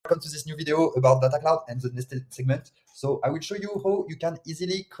welcome to this new video about data cloud and the nested segment. So I will show you how you can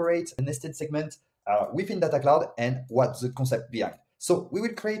easily create a nested segment within data cloud and what's the concept behind. So we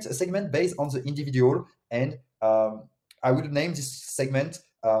will create a segment based on the individual, and I will name this segment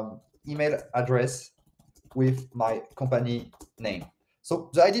email address with my company name. So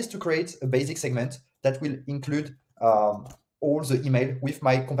the idea is to create a basic segment that will include all the email with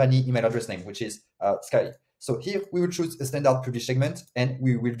my company email address name, which is Sky. So here we will choose a standard publish segment, and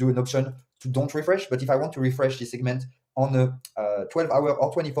we will do an option to don't refresh. But if I want to refresh this segment on a 12-hour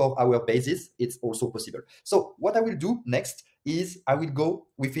or 24-hour basis, it's also possible. So what I will do next is I will go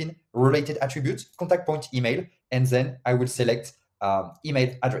within related attributes, contact point email, and then I will select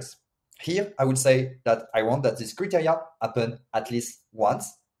email address. Here I will say that I want that this criteria happen at least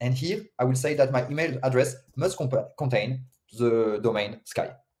once. And here I will say that my email address must contain the domain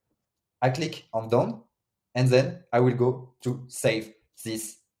Sky. I click on done, and then I will go to save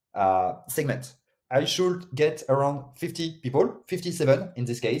this segment. I should get around 50 people, 57 in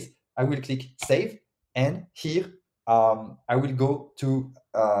this case. I will click save, and here I will go to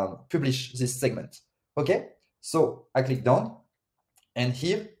publish this segment. Okay, so I click done, and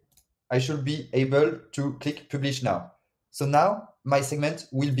here I should be able to click publish now. So now my segment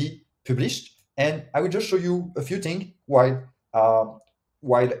will be published, and I will just show you a few things while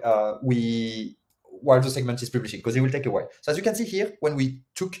the segment is publishing, because it will take a while. So as you can see here, when we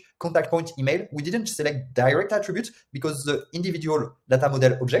took contact point email, we didn't select direct attribute because the individual data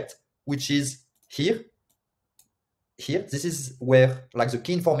model object, which is here, this is where like the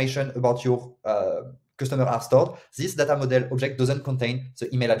key information about your customer are stored. This data model object doesn't contain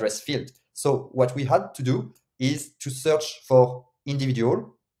the email address field. So what we had to do is to search for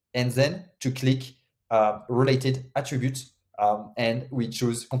individual and then to click related attributes, and we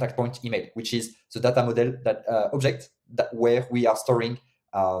choose contact point email, which is the data model that object that where we are storing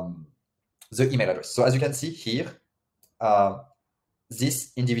the email address. So as you can see here,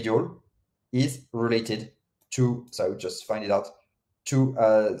 this individual is related to, so I will just find it out, to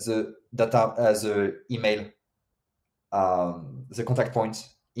the data, the email, the contact point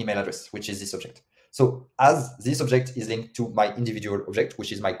email address, which is this object. So as this object is linked to my individual object,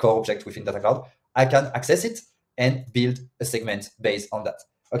 which is my core object within Data Cloud, I can access it and build a segment based on that.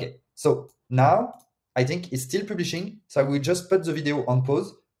 Okay, so now I think it's still publishing. So I will just put the video on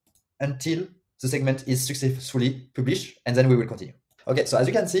pause until the segment is successfully published, and then we will continue. Okay, so as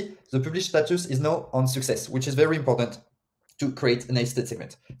you can see, the published status is now on success, which is very important to create a nested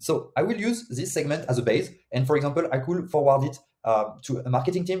segment. So I will use this segment as a base. And for example, I could forward it to a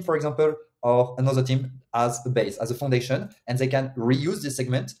marketing team, for example, or another team as a base, as a foundation, and they can reuse this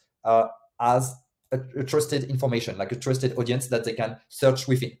segment as a trusted information, like a trusted audience that they can search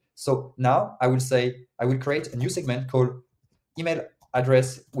within. So now I will say, I will create a new segment called email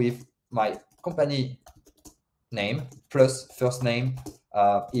address with my company name plus first name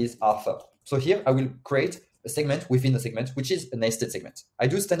is Arthur. So here I will create a segment within a segment, which is a nested segment. I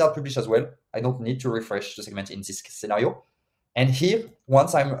do standard publish as well. I don't need to refresh the segment in this scenario. And here,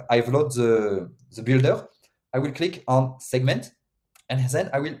 once I've loaded the builder, I will click on segment, and then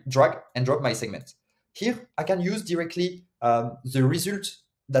I will drag and drop my segment. Here, I can use directly the results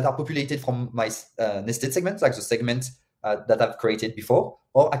that are populated from my nested segment, like the segment that I've created before,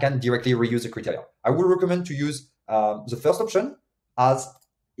 or I can directly reuse the criteria. I would recommend to use the first option, as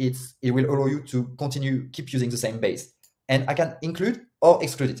it will allow you to keep using the same base. And I can include or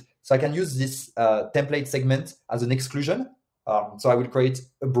exclude it. So I can use this template segment as an exclusion. So I will create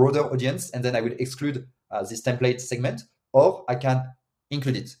a broader audience, and then I will exclude this template segment, or I can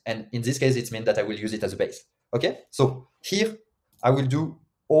include it. And in this case, it means that I will use it as a base. Okay, so here I will do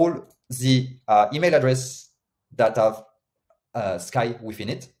all the email address that have Sky within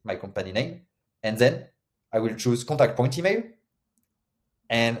it, my company name, and then I will choose contact point email.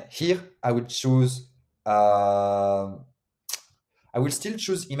 And here I will choose, I will still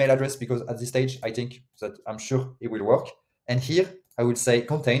choose email address, because at this stage, I think that I'm sure it will work. And here I will say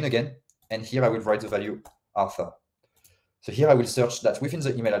contain again, and here I will write the value Arthur. So here I will search that within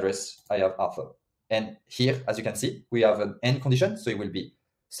the email address, I have Arthur. And here, as you can see, we have an end condition. So it will be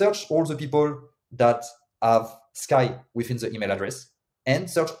search all the people that have Sky within the email address, and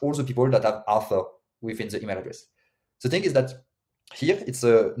search all the people that have Arthur within the email address. The thing is that here it's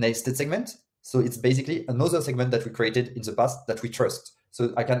a nested segment. So it's basically another segment that we created in the past that we trust.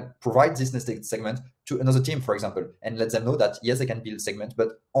 So I can provide this nested segment to another team, for example, and let them know that, yes, they can build a segment,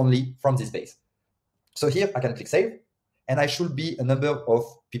 but only from this base. So here I can click save, and I should be a number of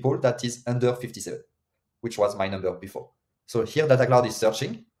people that is under 57, which was my number before. So here Data Cloud is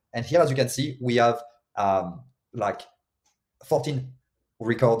searching, and here, as you can see, we have like 14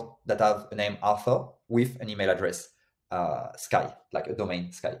 record that have a name Arthur with an email address Sky, like a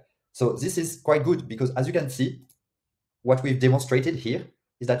domain Sky. So this is quite good because as you can see, what we've demonstrated here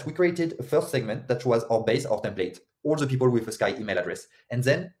is that we created a first segment that was our base, our template, all the people with a Sky email address. And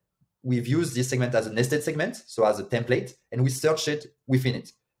then we've used this segment as a nested segment, so as a template, and we searched it within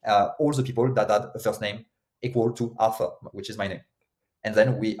it. All the people that had a first name equal to Arthur, which is my name. And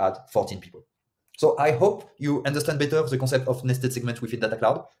then we add 14 people. So I hope you understand better the concept of nested segment within Data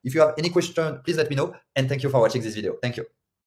Cloud. If you have any question, please let me know. And thank you for watching this video. Thank you.